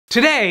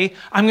Today,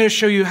 I'm going to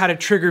show you how to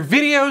trigger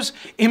videos,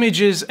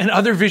 images, and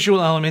other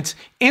visual elements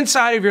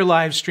inside of your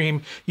live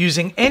stream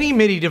using any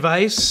MIDI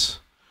device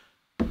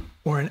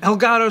or an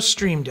Elgato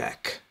Stream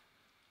Deck.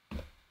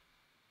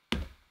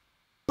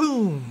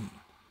 Boom,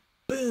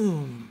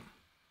 boom,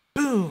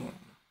 boom.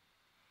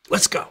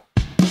 Let's go.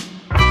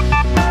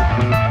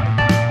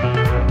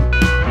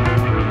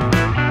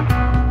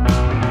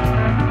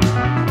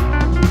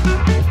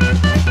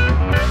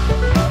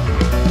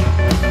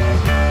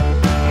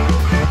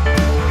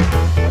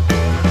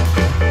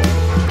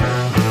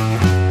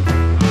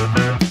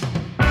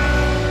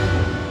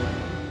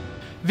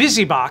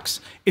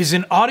 Visibox is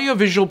an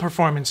audiovisual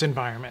performance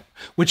environment,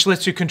 which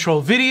lets you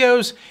control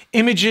videos,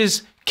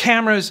 images,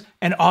 cameras,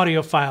 and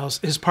audio files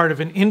as part of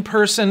an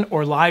in-person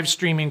or live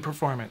streaming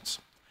performance.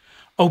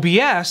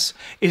 OBS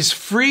is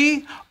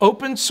free,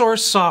 open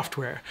source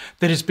software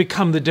that has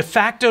become the de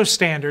facto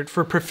standard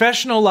for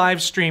professional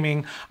live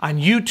streaming on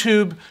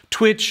YouTube,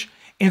 Twitch,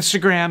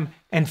 Instagram,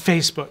 and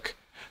Facebook.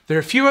 There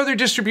are a few other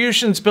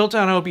distributions built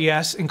on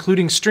OBS,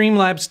 including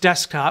Streamlabs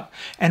Desktop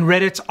and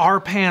Reddit's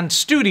RPan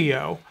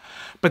Studio,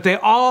 but they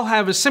all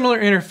have a similar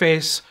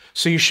interface,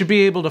 so you should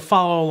be able to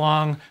follow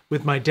along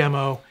with my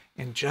demo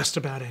in just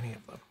about any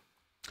of them.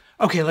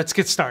 Okay, let's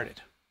get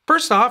started.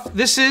 First off,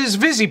 this is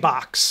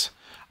Visibox.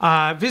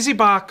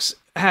 Visibox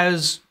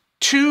has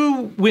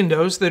two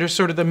windows that are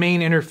sort of the main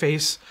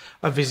interface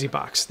of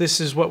Visibox. This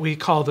is what we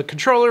call the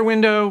controller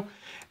window,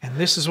 and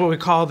this is what we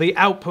call the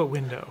output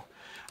window.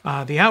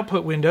 The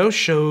output window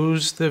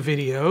shows the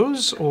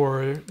videos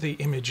or the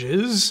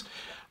images,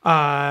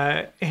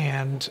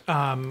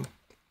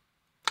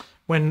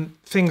 when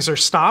things are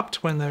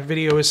stopped, when the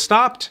video is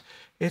stopped,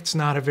 it's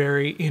not a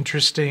very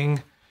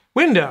interesting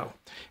window.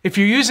 If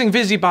you're using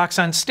Visibox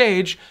on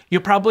stage,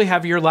 you'll probably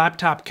have your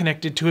laptop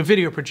connected to a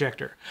video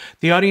projector.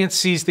 The audience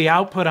sees the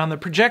output on the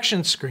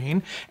projection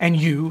screen, and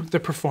you, the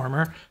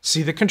performer,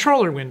 see the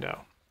controller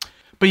window.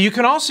 But you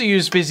can also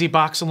use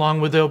Visibox along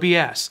with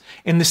OBS.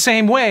 In the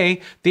same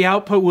way, the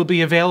output will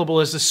be available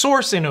as a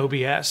source in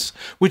OBS,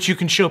 which you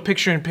can show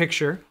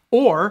picture-in-picture,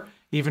 or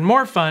even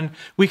more fun,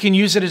 we can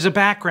use it as a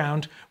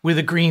background with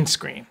a green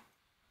screen.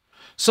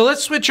 So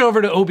let's switch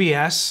over to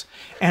OBS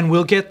and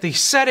we'll get the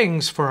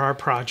settings for our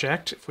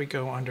project. If we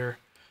go under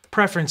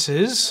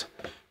Preferences,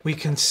 we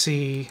can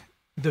see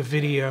the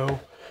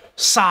video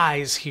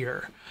size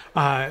here.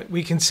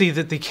 We can see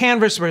that the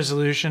canvas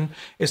resolution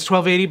is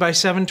 1280 by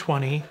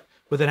 720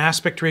 with an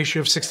aspect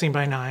ratio of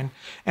 16:9,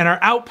 and our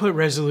output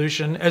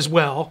resolution as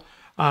well,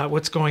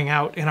 what's going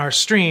out in our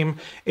stream,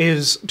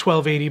 is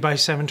 1280 by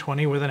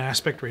 720 with an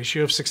aspect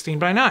ratio of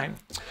 16:9.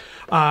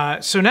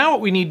 So now what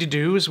we need to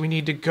do is we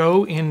need to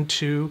go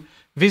into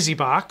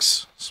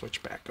Visibox,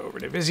 switch back over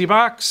to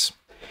Visibox,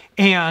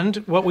 and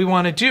what we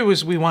want to do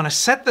is we want to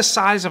set the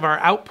size of our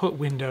output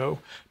window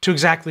to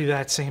exactly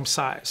that same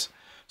size.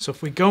 So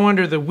if we go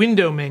under the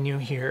window menu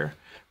here,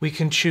 we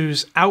can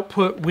choose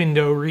Output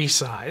Window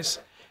Resize,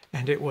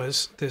 and it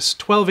was this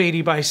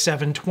 1280 by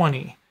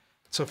 720.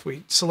 So if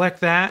we select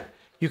that,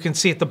 you can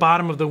see at the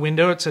bottom of the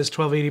window it says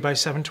 1280 by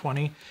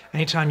 720.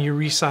 Anytime you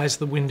resize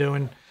the window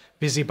in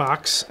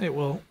Visibox, it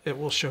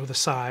will show the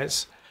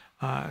size.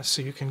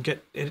 So you can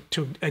get it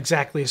to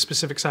exactly a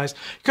specific size.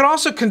 You could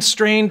also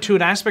constrain to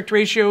an aspect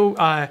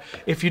ratio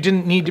if you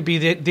didn't need to be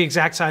the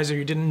exact size, or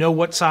you didn't know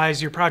what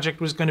size your project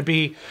was going to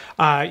be.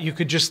 You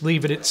could just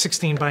leave it at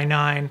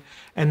 16:9,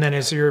 and then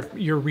as you're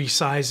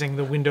resizing,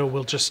 the window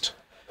will just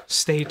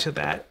stay to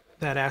that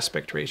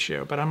aspect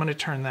ratio. But I'm going to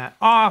turn that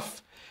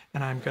off,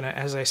 and I'm going to,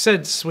 as I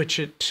said, switch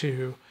it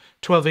to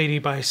 1280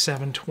 by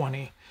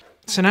 720.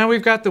 So now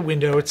we've got the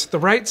window. It's the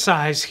right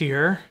size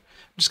here.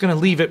 I'm just going to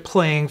leave it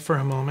playing for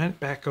a moment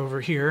back over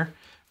here.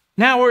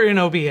 Now we're in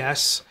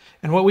OBS,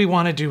 and what we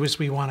want to do is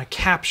we want to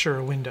capture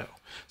a window.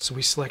 So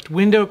we select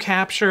Window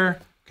Capture.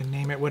 We can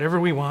name it whatever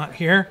we want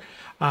here,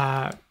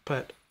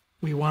 but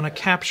we want to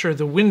capture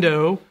the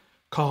window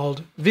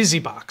called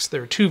Visibox.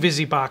 There are two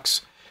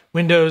Visibox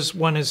windows.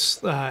 One is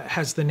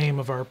has the name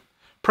of our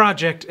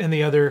project, and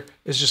the other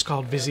is just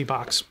called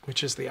Visibox,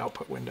 which is the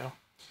output window.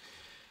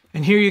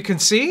 And here you can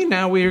see,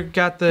 now we've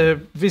got the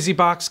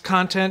Visibox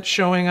content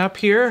showing up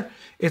here.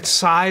 It's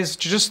sized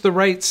just the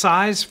right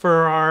size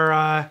for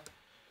our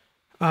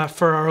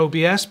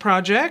OBS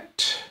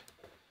project,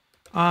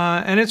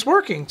 and it's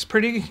working. It's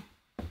pretty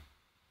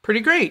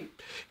great.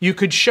 You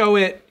could show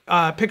it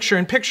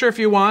picture-in-picture if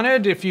you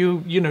wanted. If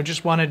you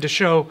just wanted to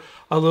show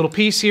a little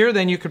piece here,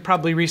 then you could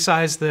probably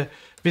resize the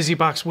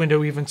Visibox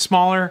window even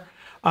smaller.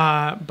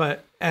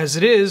 But as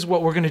it is,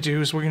 what we're going to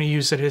do is we're going to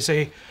use it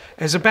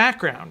as a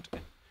background.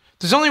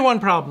 There's only one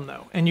problem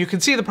though, and you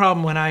can see the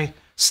problem when I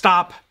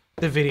stop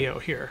the video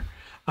here.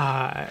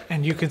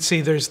 And you can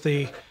see there's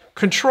the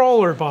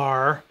controller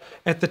bar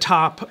at the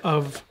top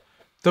of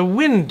the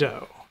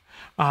window.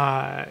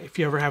 If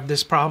you ever have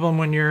this problem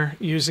when you're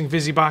using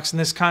Visibox in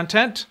this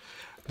content,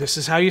 this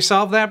is how you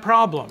solve that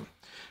problem.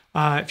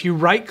 If you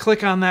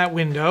right-click on that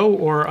window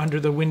or under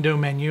the window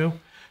menu,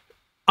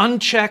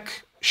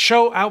 uncheck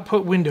Show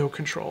Output Window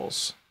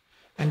Controls.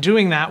 And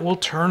doing that will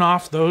turn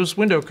off those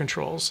window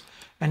controls.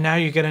 And now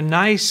you get a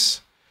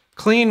nice,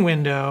 clean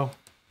window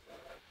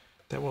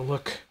that will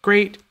look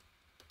great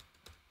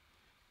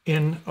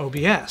in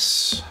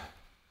OBS.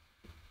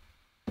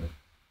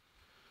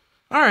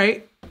 All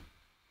right,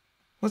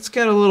 let's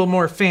get a little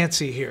more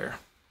fancy here.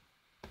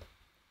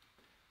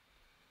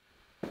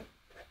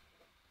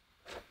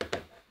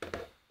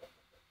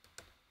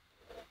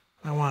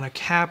 I want to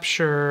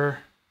capture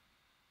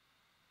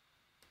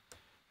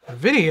a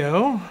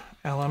video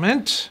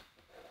element.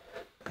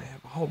 I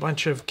have a whole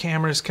bunch of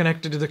cameras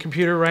connected to the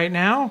computer right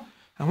now,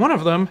 and one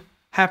of them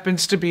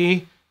happens to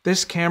be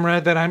this camera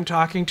that I'm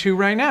talking to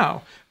right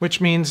now,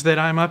 which means that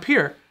I'm up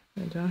here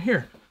and down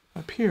here,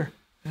 up here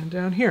and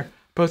down here,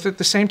 both at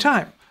the same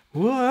time.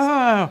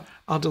 Whoa!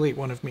 I'll delete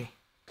one of me.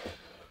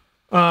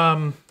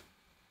 What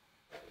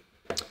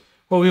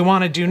we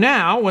want to do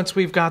now, once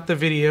we've got the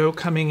video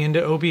coming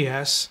into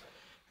OBS,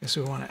 is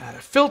we want to add a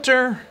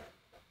filter,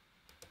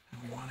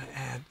 and we want to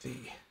add the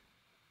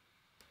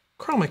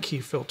Chroma Key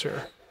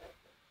Filter,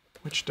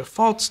 which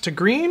defaults to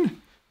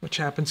green, which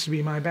happens to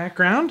be my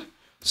background.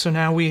 So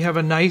now we have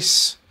a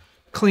nice,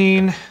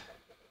 clean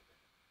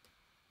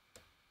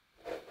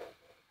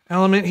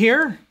element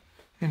here,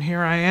 and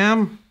here I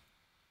am.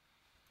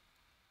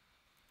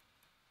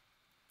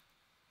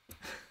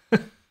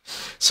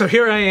 So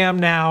here I am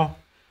now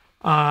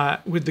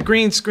with the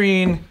green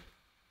screen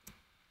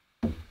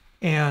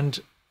and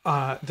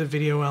the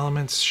video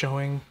elements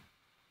showing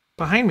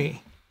behind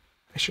me.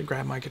 I should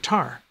grab my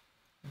guitar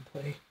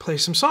and play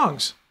some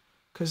songs,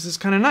 because it's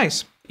kind of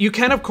nice. You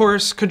can, of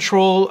course,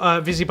 control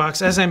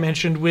Visibox, as I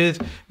mentioned,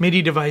 with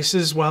MIDI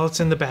devices while it's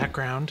in the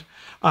background,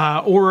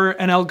 or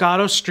an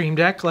Elgato Stream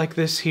Deck like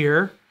this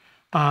here,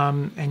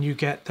 and you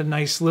get the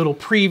nice little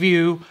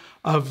preview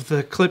of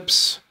the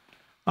clips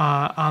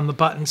on the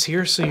buttons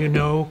here, so you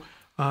know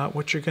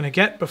what you're going to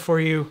get before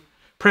you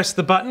press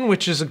the button,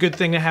 which is a good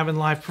thing to have in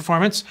live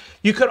performance.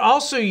 You could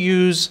also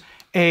use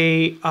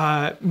a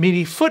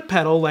MIDI foot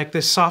pedal like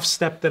this soft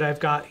step that I've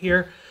got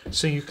here,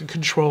 so you can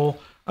control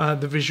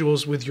the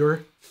visuals with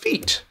your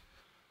feet.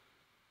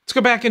 Let's go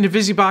back into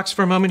Visibox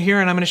for a moment here,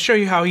 and I'm going to show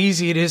you how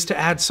easy it is to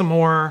add some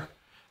more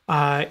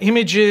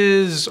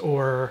images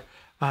or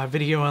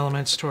video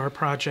elements to our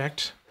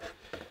project.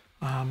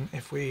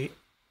 If we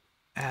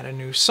add a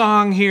new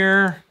song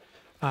here,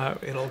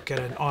 it'll get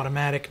an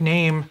automatic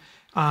name,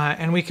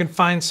 and we can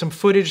find some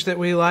footage that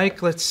we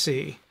like. Let's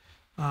see.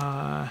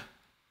 I've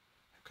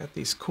got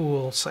these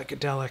cool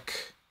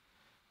psychedelic,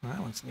 well,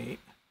 that one's neat,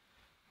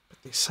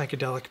 but these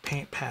psychedelic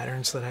paint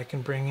patterns that I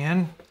can bring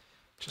in.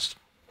 Just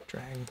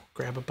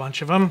grab a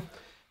bunch of them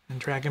and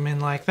drag them in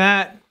like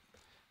that.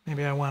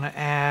 Maybe I want to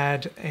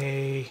add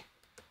a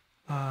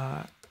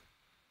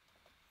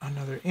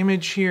another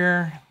image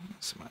here.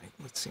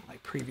 Let's see my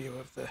preview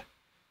of the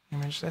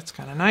image. That's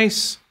kind of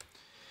nice.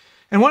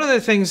 And one of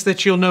the things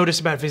that you'll notice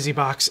about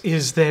Visibox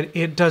is that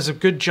it does a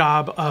good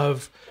job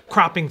of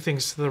cropping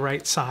things to the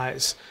right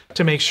size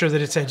to make sure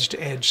that it's edge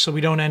to edge, so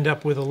we don't end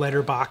up with a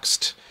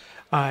letterboxed,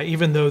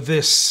 even though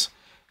this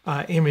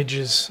image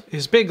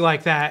is big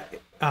like that,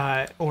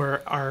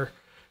 or our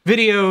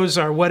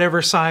videos are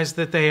whatever size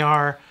that they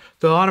are,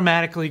 they'll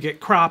automatically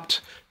get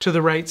cropped to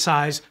the right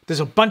size.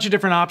 There's a bunch of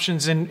different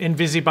options in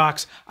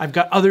Visibox. I've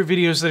got other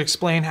videos that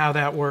explain how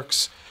that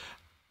works.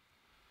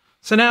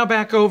 So now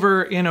back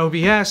over in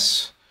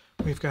OBS,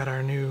 we've got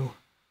our new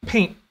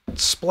paint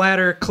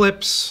splatter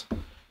clips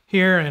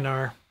here and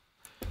our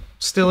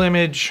still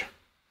image,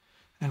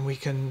 and we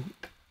can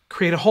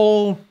create a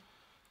whole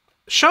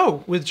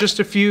show with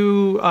just a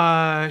few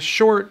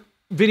short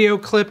video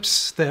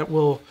clips that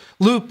will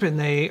loop, and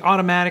they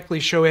automatically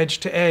show edge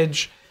to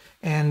edge,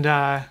 and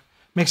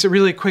makes it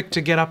really quick to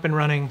get up and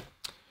running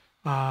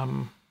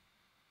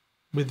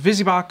with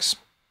Visibox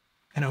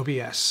and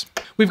OBS.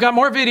 We've got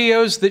more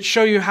videos that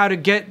show you how to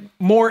get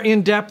more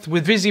in-depth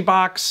with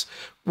Visibox,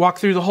 walk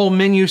through the whole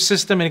menu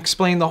system and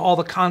explain all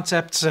the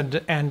concepts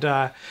and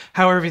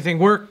how everything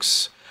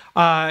works.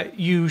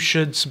 You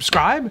should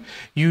subscribe,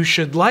 you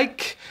should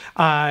like,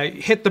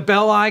 hit the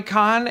bell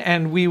icon,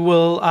 and we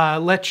will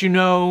let you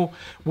know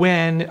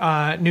when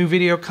new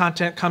video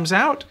content comes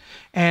out,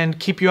 and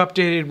keep you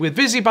updated with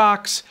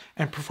Visibox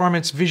and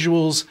performance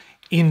visuals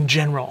in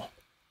general.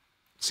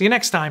 See you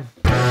next time.